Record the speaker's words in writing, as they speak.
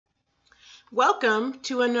Welcome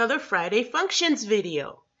to another Friday Functions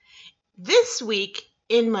video. This week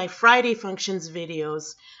in my Friday Functions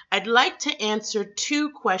videos, I'd like to answer two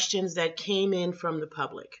questions that came in from the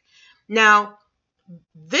public. Now,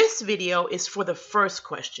 this video is for the first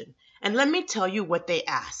question, and let me tell you what they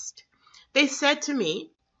asked. They said to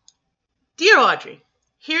me, "Dear Audrey,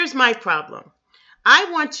 here's my problem.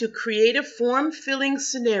 I want to create a form filling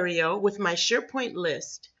scenario with my SharePoint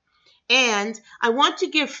list. And I want to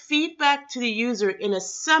give feedback to the user in a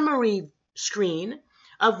summary screen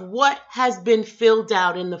of what has been filled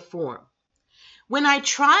out in the form. When I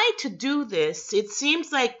try to do this, it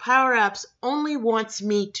seems like Power Apps only wants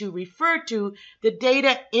me to refer to the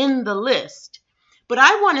data in the list. But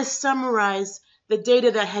I want to summarize the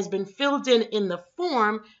data that has been filled in the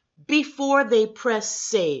form before they press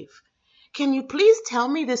save. Can you please tell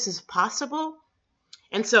me this is possible?"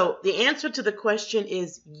 And so the answer to the question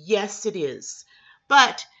is yes, it is.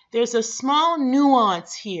 But there's a small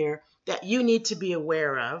nuance here that you need to be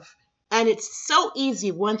aware of. And it's so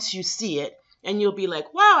easy once you see it. And you'll be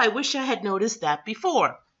like, wow, I wish I had noticed that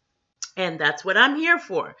before. And that's what I'm here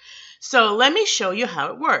for. So let me show you how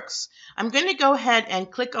it works. I'm going to go ahead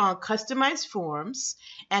and click on Customize Forms,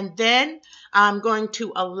 and then I'm going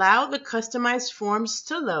to allow the customized forms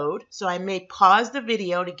to load. So I may pause the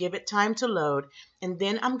video to give it time to load, and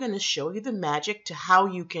then I'm going to show you the magic to how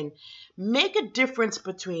you can make a difference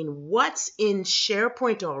between what's in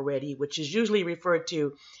SharePoint already, which is usually referred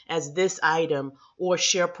to as this item or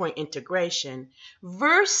SharePoint integration,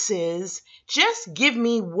 versus just give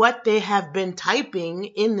me what they have been typing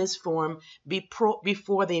in this form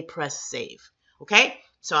before they press save. Okay,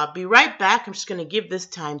 so I'll be right back. I'm just going to give this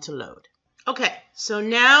time to load. Okay, so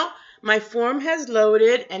now my form has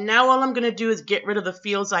loaded, and now all I'm going to do is get rid of the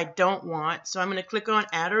fields I don't want. So I'm going to click on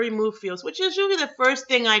Add or Remove Fields, which is usually the first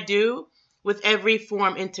thing I do with every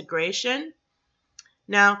form integration.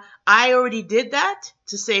 Now, I already did that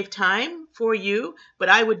to save time for you, but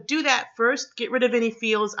I would do that first, get rid of any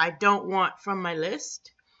fields I don't want from my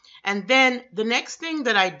list. And then the next thing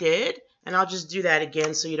that I did, and I'll just do that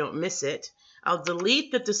again so you don't miss it, I'll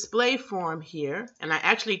delete the display form here, and I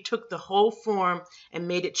actually took the whole form and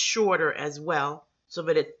made it shorter as well so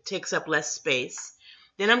that it takes up less space.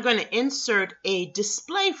 Then I'm going to insert a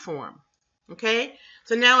display form. Okay,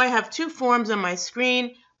 so now I have two forms on my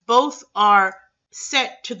screen. Both are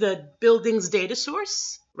set to the building's data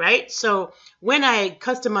source, right? So when I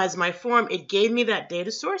customized my form, it gave me that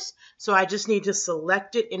data source. So I just need to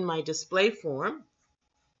select it in my display form.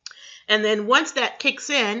 And then once that kicks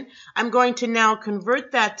in, I'm going to now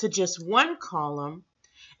convert that to just one column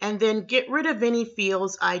and then get rid of any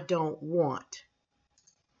fields I don't want.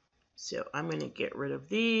 So I'm going to get rid of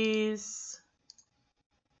these.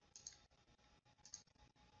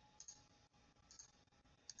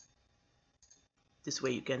 This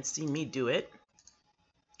way you can see me do it.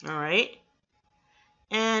 All right.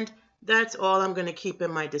 And that's all I'm going to keep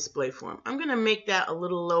in my display form. I'm going to make that a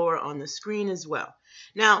little lower on the screen as well.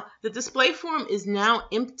 Now, the display form is now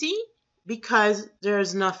empty because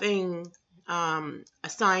there's nothing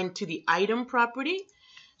assigned to the item property.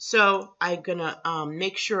 So I'm going to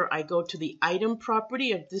make sure I go to the item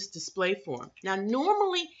property of this display form. Now,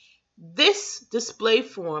 normally, this display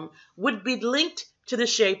form would be linked to the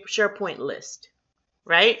SharePoint list,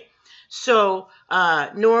 right? So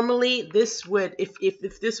normally this would,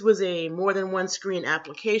 if this was a more than one screen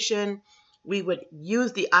application, we would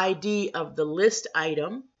use the ID of the list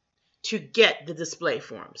item to get the display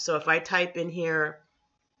form. So if I type in here,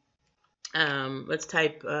 let's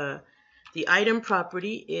type the item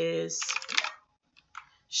property is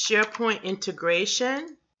SharePoint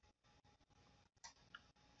integration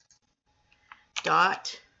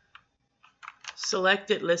dot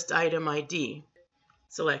selected list item ID.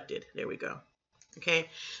 Selected. There we go. Okay.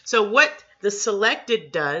 So what the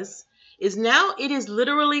selected does is now it is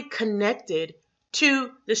literally connected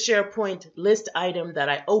to the SharePoint list item that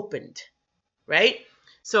I opened, right?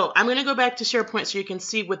 So I'm going to go back to SharePoint so you can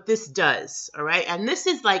see what this does. All right. And this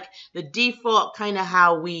is like the default kind of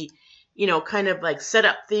how we, kind of like set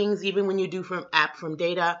up things, even when you do app from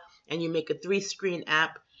data and you make a 3-screen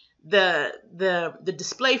app, the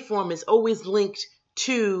display form is always linked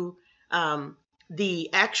to, the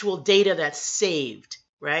actual data that's saved,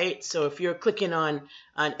 right? So if you're clicking on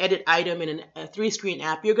an edit item in a 3-screen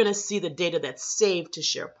app, you're going to see the data that's saved to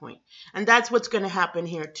SharePoint. And that's what's going to happen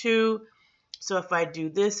here too. So if I do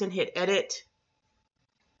this and hit edit,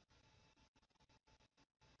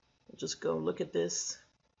 we'll just go look at this.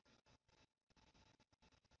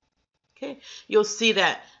 Okay, you'll see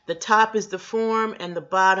that the top is the form and the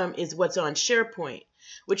bottom is what's on SharePoint,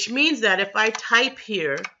 which means that if I type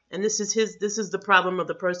here and this is the problem of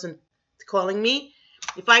the person calling me.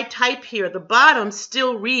 If I type here, the bottom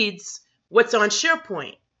still reads what's on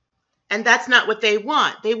SharePoint. And that's not what they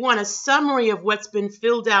want. They want a summary of what's been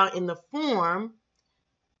filled out in the form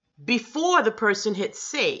before the person hits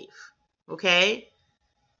save. Okay?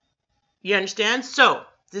 You understand? So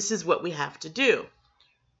this is what we have to do.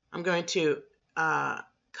 I'm going to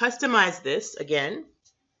customize this again.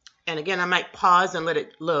 And again, I might pause and let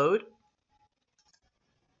it load.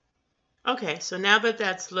 Okay, so now that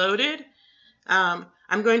that's loaded, I'm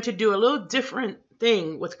going to do a little different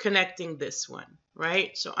thing with connecting this one,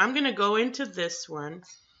 right? So I'm going to go into this one,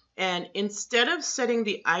 and instead of setting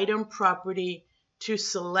the item property to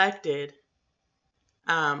selected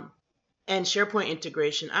and SharePoint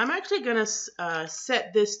integration, I'm actually going to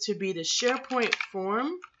set this to be the SharePoint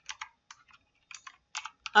form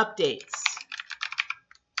updates.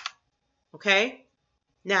 Okay?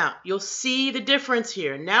 Now, you'll see the difference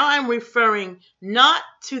here. Now I'm referring not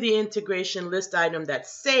to the integration list item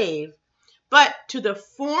that's saved, but to the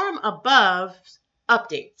form above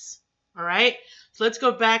updates. All right? So let's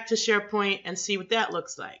go back to SharePoint and see what that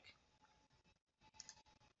looks like.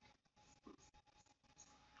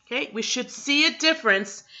 Okay, we should see a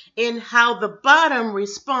difference in how the bottom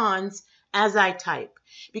responds as I type,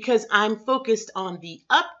 because I'm focused on the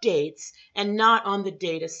updates and not on the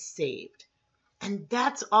data saved. And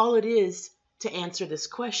that's all it is to answer this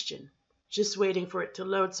question. Just waiting for it to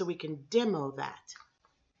load so we can demo that.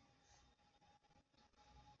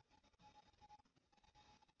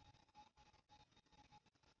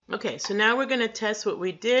 Okay, so now we're going to test what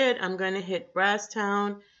we did. I'm going to hit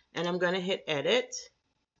Brasstown and I'm going to hit Edit.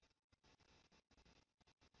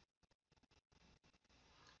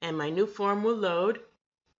 And my new form will load.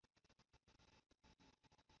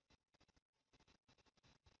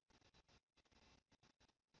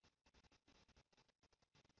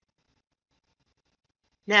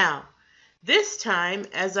 Now, this time,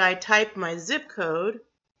 as I type my zip code,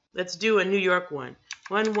 let's do a New York one.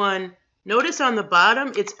 11. Notice on the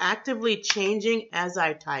bottom, it's actively changing as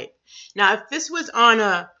I type. Now, if this was on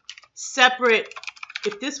a separate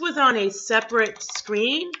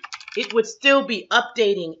screen, it would still be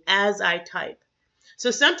updating as I type.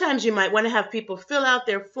 So sometimes you might want to have people fill out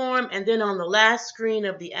their form and then on the last screen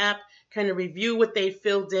of the app, kind of review what they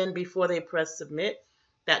filled in before they press submit.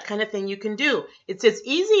 That kind of thing you can do. It's as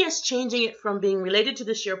easy as changing it from being related to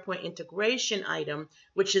the SharePoint integration item,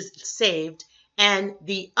 which is saved, and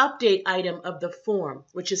the update item of the form,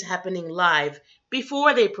 which is happening live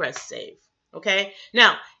before they press save. Okay?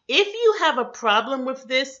 Now, if you have a problem with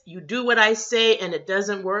this, you do what I say and it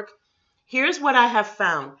doesn't work, here's what I have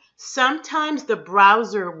found. Sometimes the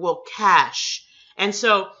browser will cache. And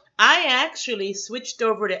so I actually switched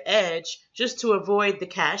over to Edge just to avoid the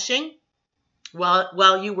caching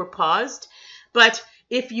while you were paused. But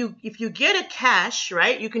if you get a cache,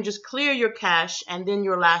 right, you can just clear your cache and then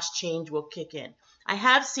your last change will kick in. I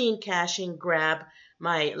have seen caching grab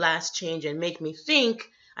my last change and make me think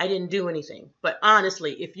I didn't do anything. But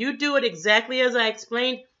honestly, if you do it exactly as I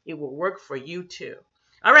explained, it will work for you too.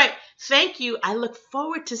 All right, thank you. I look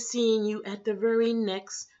forward to seeing you at the very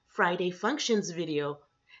next Friday Functions video.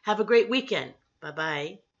 Have a great weekend.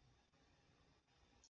 Bye-bye.